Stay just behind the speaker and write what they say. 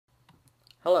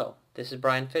Hello, this is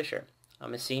Brian Fisher.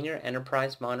 I'm a Senior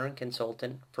Enterprise Monitoring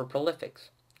Consultant for Prolifics,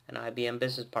 an IBM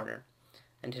business partner,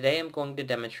 and today I'm going to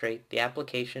demonstrate the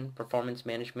Application Performance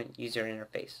Management User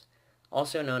Interface,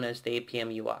 also known as the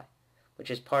APM UI,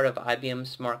 which is part of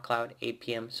IBM's SmartCloud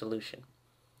APM solution.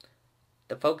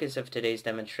 The focus of today's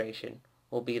demonstration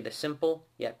will be the simple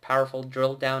yet powerful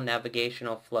drill-down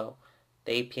navigational flow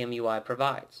the APM UI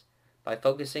provides by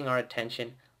focusing our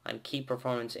attention on key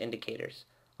performance indicators,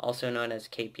 also known as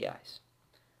KPIs.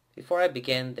 Before I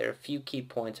begin, there are a few key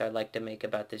points I'd like to make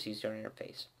about this user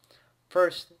interface.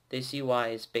 First, this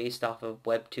UI is based off of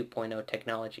Web 2.0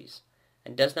 technologies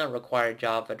and does not require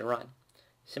Java to run.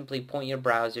 Simply point your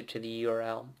browser to the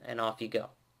URL and off you go.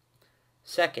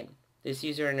 Second, this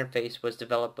user interface was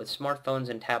developed with smartphones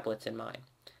and tablets in mind.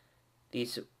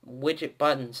 These widget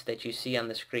buttons that you see on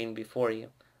the screen before you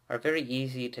are very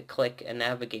easy to click and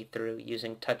navigate through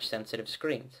using touch-sensitive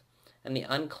screens, and the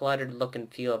uncluttered look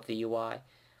and feel of the UI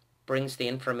brings the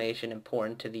information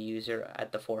important to the user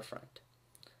at the forefront.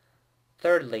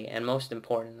 Thirdly, and most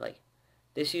importantly,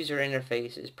 this user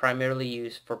interface is primarily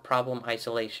used for problem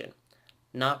isolation,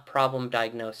 not problem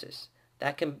diagnosis.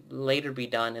 That can later be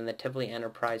done in the Tivoli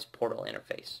Enterprise Portal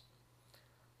interface.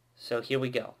 So here we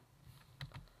go.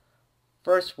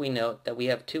 First, we note that we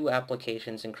have two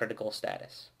applications in critical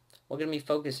status. We're going to be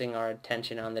focusing our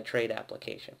attention on the trade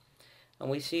application. And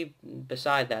we see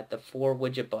beside that the 4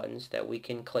 widget buttons that we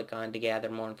can click on to gather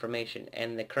more information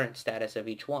and the current status of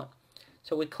each one.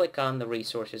 So we click on the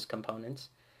resources components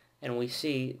and we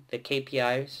see the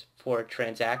KPIs for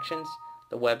transactions,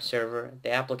 the web server,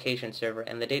 the application server,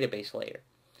 and the database layer.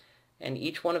 And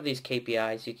each one of these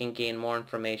KPIs you can gain more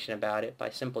information about it by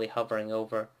simply hovering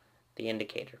over the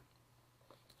indicator.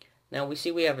 Now we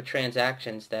see we have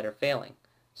transactions that are failing,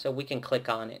 so we can click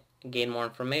on it and gain more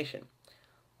information.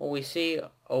 Well, we see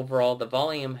overall the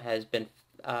volume has been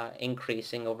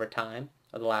increasing over time,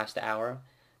 or the last hour,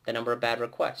 the number of bad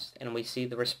requests, and we see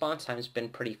the response time has been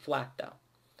pretty flat though.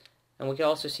 And we can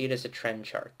also see it as a trend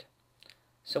chart.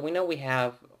 So we know we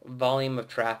have volume of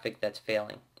traffic that's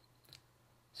failing.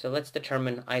 So let's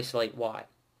isolate why.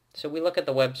 So we look at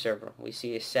the web server. We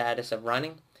see a status of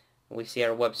running, we see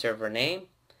our web server name,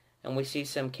 and we see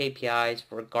some KPIs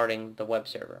regarding the web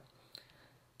server.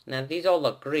 Now these all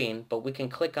look green, but we can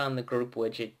click on the group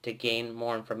widget to gain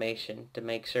more information to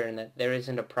make certain that there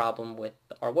isn't a problem with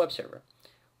our web server.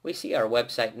 We see our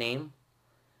website name,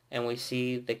 and we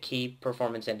see the key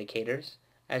performance indicators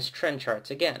as trend charts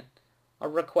again. Our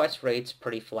request rate's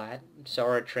pretty flat, so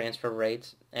are our transfer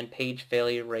rates and page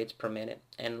failure rates per minute,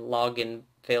 and login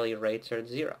failure rates are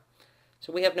 0.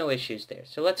 So we have no issues there.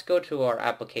 So let's go to our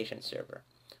application server.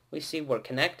 We see we're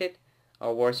connected,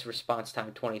 our worst response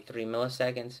time 23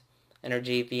 milliseconds, and our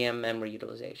JVM memory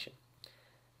utilization.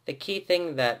 The key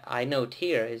thing that I note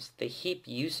here is the heap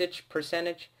usage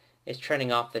percentage is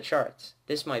trending off the charts.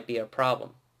 This might be a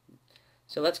problem.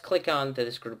 So let's click on to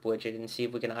this group widget and see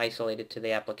if we can isolate it to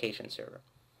the application server.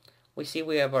 We see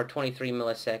we have our 23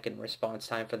 millisecond response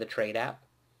time for the trade app,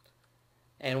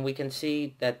 and we can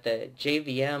see that the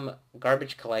JVM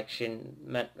garbage collection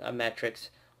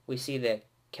metrics, we see that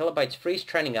kilobytes free is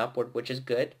trending upward, which is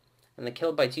good, and the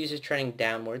kilobytes used is trending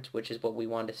downwards, which is what we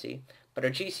want to see. But our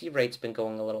GC rate's been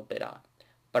going a little bit up,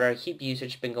 but our heap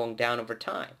usage has been going down over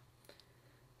time.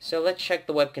 So let's check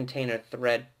the web container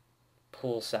thread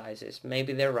pool sizes.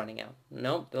 Maybe they're running out.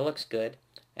 Nope, that looks good.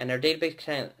 And our database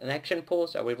connection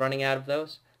pools, are we running out of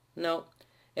those? No.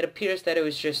 It appears that it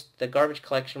was just the garbage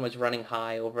collection was running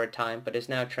high over time, but is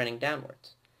now trending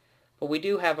downwards. But we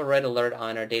do have a red alert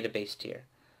on our database tier.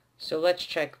 So let's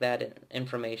check that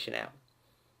information out.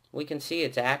 We can see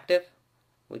it's active.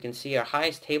 We can see our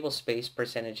highest table space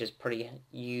percentage is pretty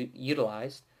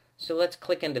utilized. So let's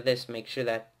click into this, make sure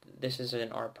that this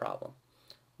isn't our problem.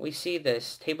 We see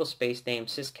this table space name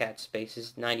syscat space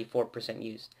is 94%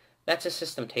 used. That's a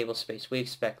system table space. We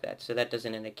expect that, so that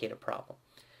doesn't indicate a problem.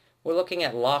 We're looking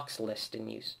at locks list in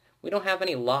use. We don't have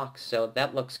any locks, so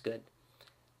that looks good.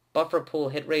 Buffer pool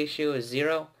hit ratio is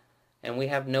 0. And we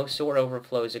have no sort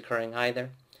overflows occurring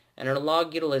either. And our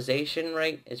log utilization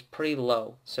rate is pretty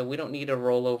low, so we don't need to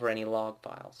roll over any log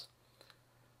files.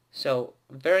 So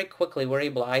very quickly we're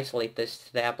able to isolate this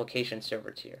to the application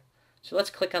server tier. So let's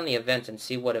click on the event and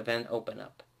see what event open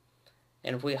up.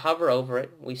 And if we hover over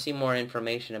it, we see more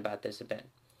information about this event,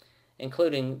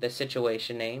 including the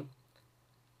situation name.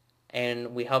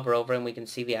 And we hover over and we can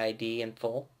see the ID in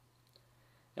full.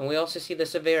 And we also see the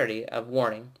severity of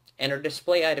warning. And our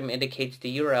display item indicates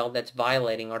the URL that's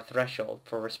violating our threshold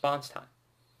for response time.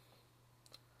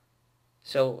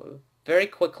 So very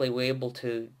quickly we're able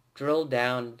to drill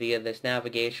down via this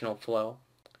navigational flow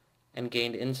and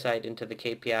gained insight into the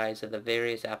KPIs of the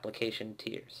various application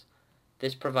tiers.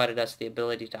 This provided us the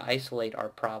ability to isolate our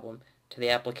problem to the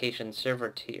application server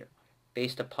tier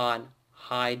based upon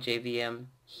high JVM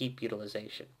heap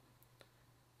utilization.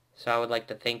 So I would like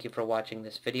to thank you for watching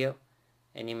this video,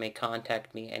 and you may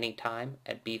contact me anytime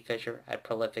at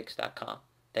bfisher@prolifics.com.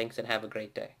 Thanks and have a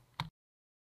great day.